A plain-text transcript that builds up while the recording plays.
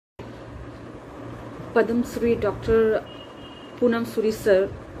Padam Sri Dr. Poonam Suri sir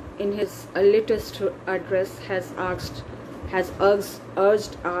in his latest address has urged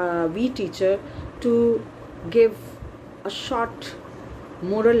we teacher to give a short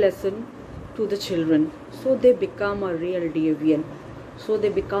moral lesson to the children so they become a real deviant, so they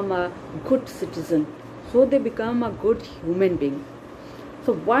become a good citizen, so they become a good human being.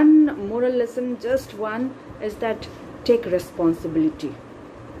 So one moral lesson, just one, is that take responsibility.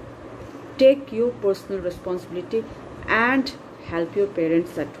 Take your personal responsibility and help your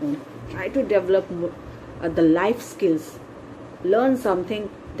parents at home. Try to develop the life skills. Learn something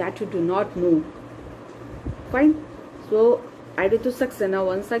that you do not know. Fine. So Ritu Saxena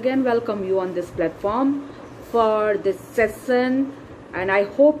once again welcome you on this platform for this session, and I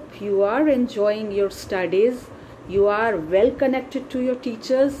hope you are enjoying your studies. You are well connected to your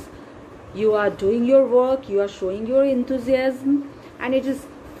teachers. You are doing your work. You are showing your enthusiasm, and it is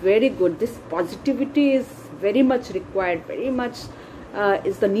very good. This positivity is very much required, very much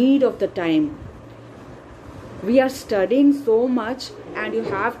is the need of the time. We are studying so much and you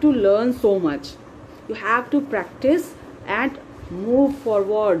have to learn so much. You have to practice and move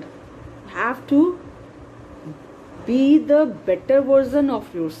forward. You have to be the better version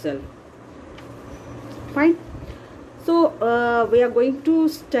of yourself. Fine. So we are going to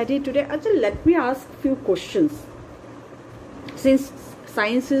study today. Ajay, let me ask a few questions. Since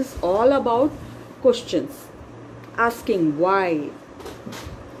science is all about questions, asking why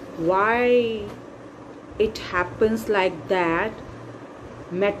it happens like that,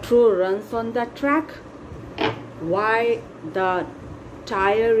 metro runs on the track, why the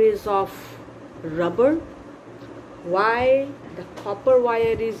tire is of rubber, why the copper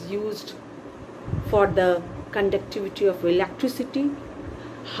wire is used for the conductivity of electricity,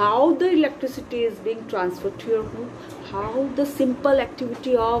 how the electricity is being transferred to your home, how the simple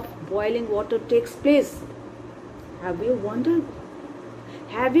activity of boiling water takes place. Have you wondered?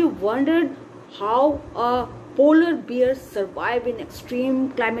 Have you wondered how a polar bear survive in extreme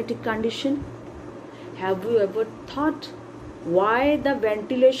climatic condition? Have you ever thought why the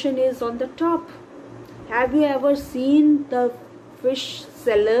ventilation is on the top? Have you ever seen the fish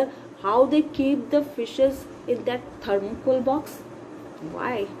seller, how they keep the fishes in that thermocol box?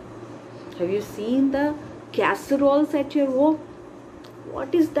 Why? Have you seen the casseroles at your home?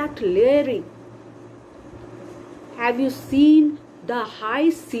 What is that layering? Have you seen the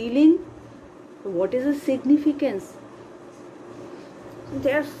high ceiling? What is the significance?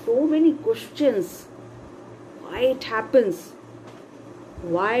 There are so many questions. Why it happens?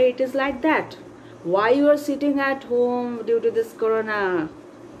 Why it is like that? Why you are sitting at home due to this corona?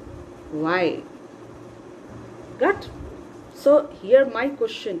 Why? Got? So here my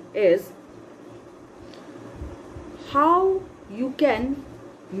question is, how you can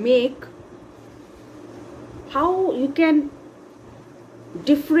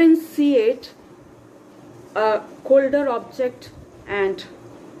differentiate a colder object and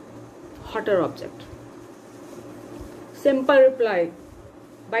hotter object? Simple reply,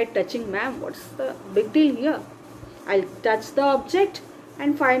 by touching. Ma'am, what's the big deal here? I'll touch the object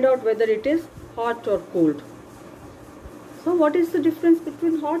and find out whether it is hot or cold. So what is the difference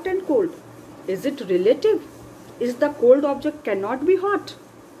between hot and cold? Is it relative? Is the cold object cannot be hot,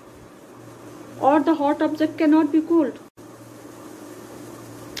 or the hot object cannot be cold?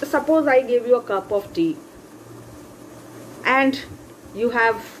 Suppose I gave you a cup of tea and you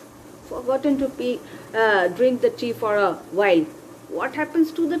have forgotten to drink the tea for a while. What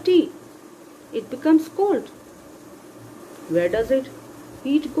happens to the tea? It becomes cold. Where does it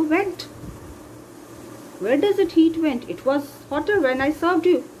heat went? Where does it heat went? It was hotter when I served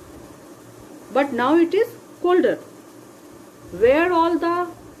you, but now it is colder. Where all the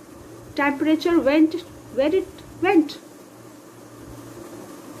temperature went? Where it went?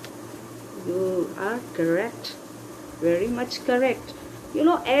 You are correct. Very much correct. You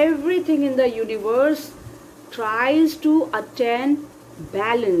know, everything in the universe tries to attain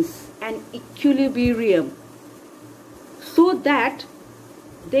balance and equilibrium so that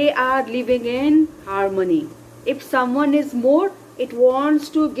they are living in harmony. If someone is more, it wants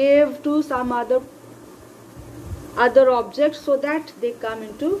to give to some other object so that they come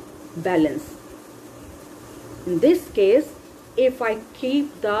into balance. In this case, if I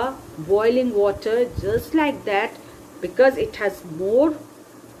keep the boiling water just like that, because it has more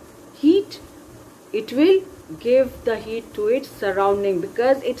heat, it will give the heat to its surrounding,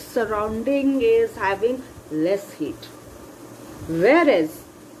 because its surrounding is having less heat. Whereas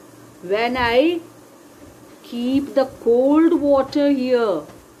when I keep the cold water here,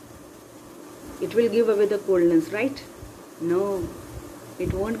 it will give away the coldness, right? No,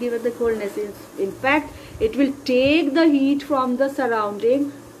 It won't give us the coldness. In fact, it will take the heat from the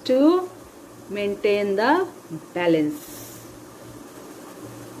surrounding to maintain the balance.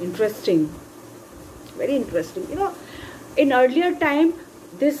 Interesting. Very interesting. You know, in earlier time,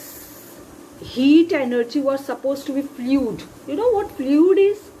 this heat energy was supposed to be fluid. You know what fluid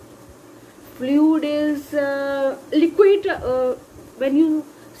is? Fluid is liquid. When you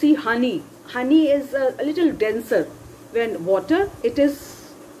see honey is a little denser. When water, it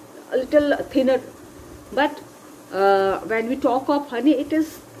is a little thinner. But when we talk of honey, it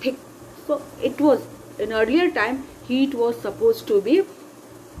is thick. So it was, in earlier time, heat was supposed to be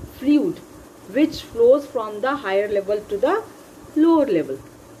fluid, which flows from the higher level to the lower level.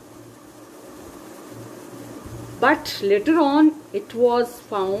 But later on, it was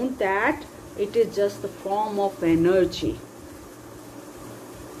found that it is just the form of energy.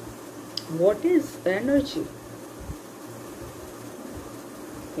 What is energy?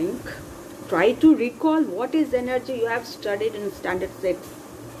 Think. Try to recall what is energy. You have studied in standard 6.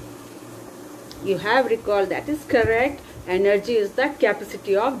 You have recalled, that is correct. Energy is the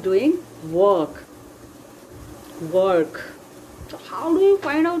capacity of doing work. So how do you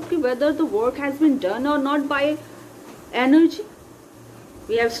find out whether the work has been done or not by energy?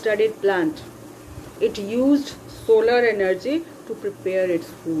 We have studied plant. It used solar energy to prepare its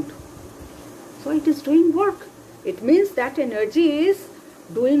food. So it is doing work. It means that energy is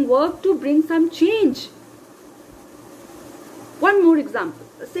doing work to bring some change. One more example,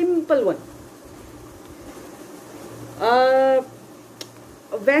 a simple one.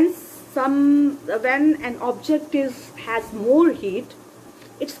 When an object has more heat,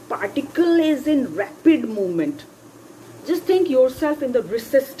 its particle is in rapid movement. Just think yourself in the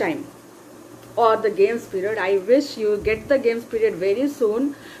recess time or the games period. I wish you get the games period very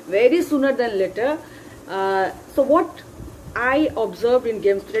soon, very sooner than later. So what I observed in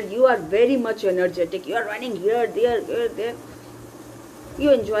games period, you are very much energetic. You are running here, there.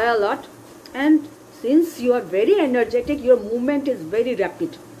 You enjoy a lot, and since you are very energetic, your movement is very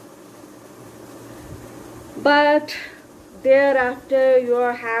rapid. But thereafter, you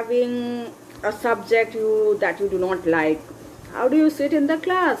are having a subject that you do not like. How do you sit in the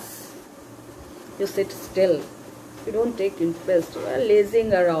class? You sit still. You don't take interest. You are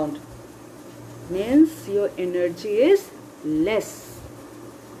lazing around. Means your energy is less.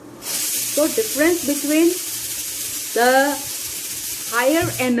 So difference between the higher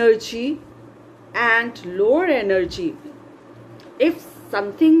energy and lower energy. If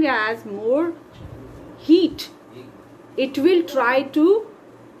something has more heat, it will try to,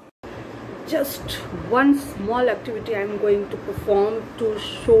 just one small activity I am going to perform to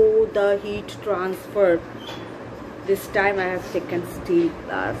show the heat transfer. This time I have taken steel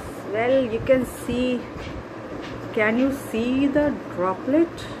glass. Well, you can see, can you see the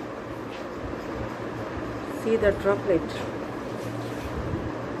droplet? See the droplet.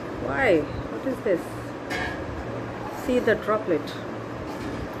 Why? What is this? See the droplet.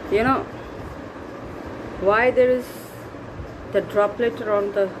 You know why there is the droplet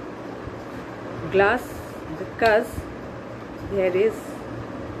around the glass? Because there is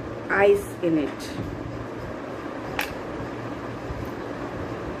ice in it.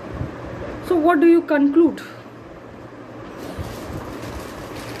 So what do you conclude?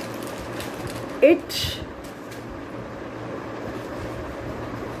 It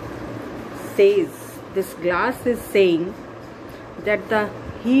says, this glass is saying that the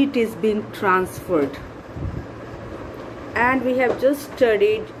heat is being transferred, and we have just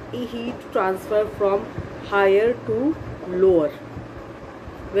studied heat transfer from higher to lower.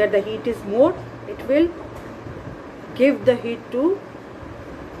 Where the heat is more, it will give the heat to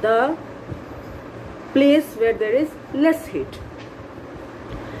the place where there is less heat.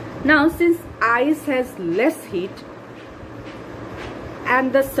 Now, since ice has less heat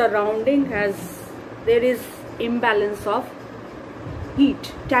and the surrounding there is imbalance of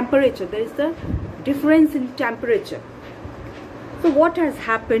heat, temperature, there is the difference in temperature. So what has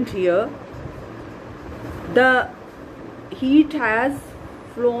happened here? The heat has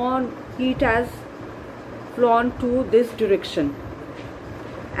flown to this direction,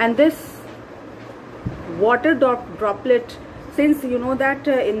 and this water droplet, since you know that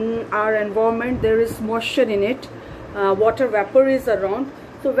in our environment there is moisture in it, water vapor is around.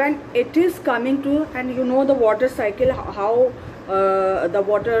 So when it is coming to, and you know the water cycle, how the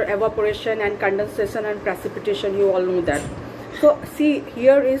water evaporation and condensation and precipitation, you all know that. So see,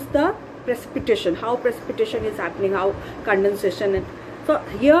 here is the precipitation, how precipitation is happening, how condensation. And so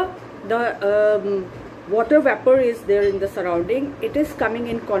here the water vapor is there in the surrounding. It is coming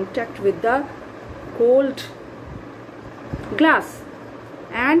in contact with the cold glass.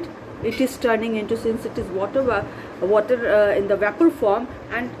 and it is turning into, since it is water in the vapor form,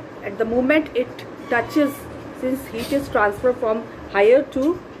 and at the moment it touches, since heat is transferred from higher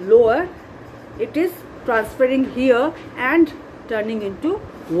to lower, it is transferring here and turning into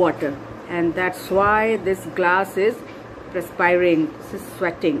water, and that's why this glass is perspiring, this is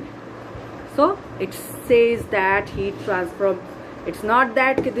sweating. So it says that heat transfer, it's not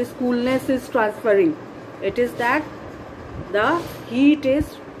that this coolness is transferring, it is that the heat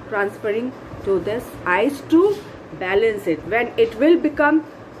is transferring to this ice to balance it. When it will become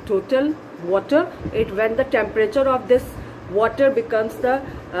total water, when the temperature of this water becomes the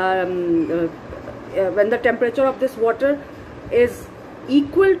when the temperature of this water is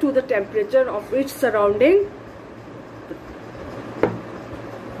equal to the temperature of its surrounding,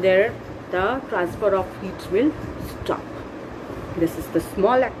 there the transfer of heat will stop. This is the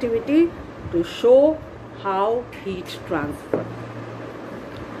small activity to show how heat transfer.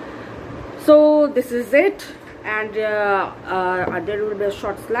 So this is it, and there will be a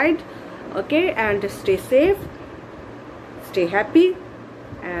short slide. Okay, and stay safe, stay happy,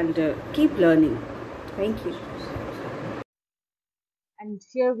 and keep learning. Thank you. And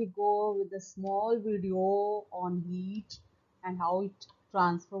here we go with a small video on heat and how it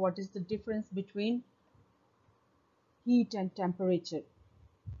transfer. What is the difference between heat and temperature?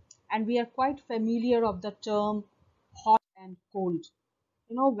 And we are quite familiar of the term hot and cold.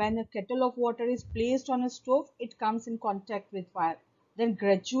 You know, when a kettle of water is placed on a stove, it comes in contact with fire. Then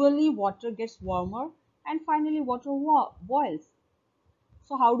gradually water gets warmer and finally water boils.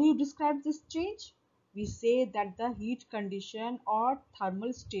 So how do you describe this change? We say that the heat condition or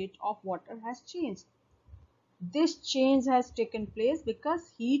thermal state of water has changed. This change has taken place because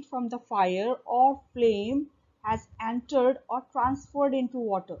heat from the fire or flame has entered or transferred into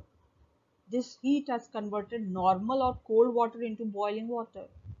water. This heat has converted normal or cold water into boiling water.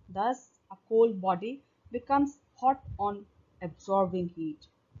 Thus, a cold body becomes hot on absorbing heat.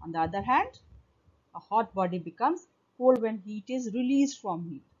 On the other hand, a hot body becomes cold when heat is released from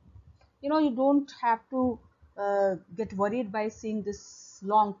heat. You know, you don't have to get worried by seeing this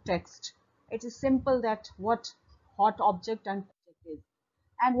long text. It is simple that what hot object and cold object is,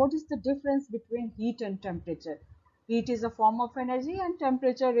 and what is the difference between heat and temperature. Heat is a form of energy and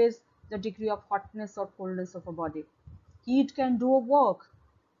temperature is the degree of hotness or coldness of a body. Heat can do a work,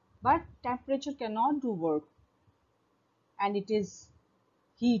 but temperature cannot do work, and it is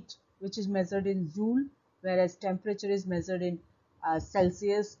heat which is measured in joule, whereas temperature is measured in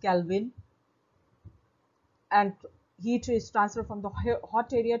Celsius, Kelvin, and heat is transferred from the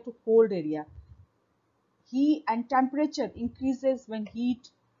hot area to cold area. Heat and temperature increases when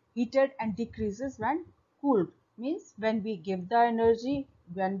heated and decreases when cooled. Means when we give the energy,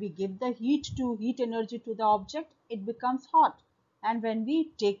 when we give the heat energy to the object, it becomes hot, and when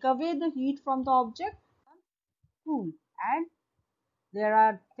we take away the heat from the object, it becomes cool. And there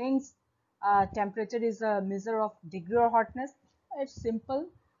are things, temperature is a measure of degree of hotness. It's simple,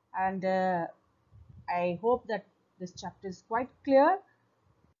 and I hope that this chapter is quite clear.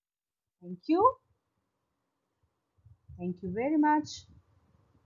 Thank you. Thank you very much.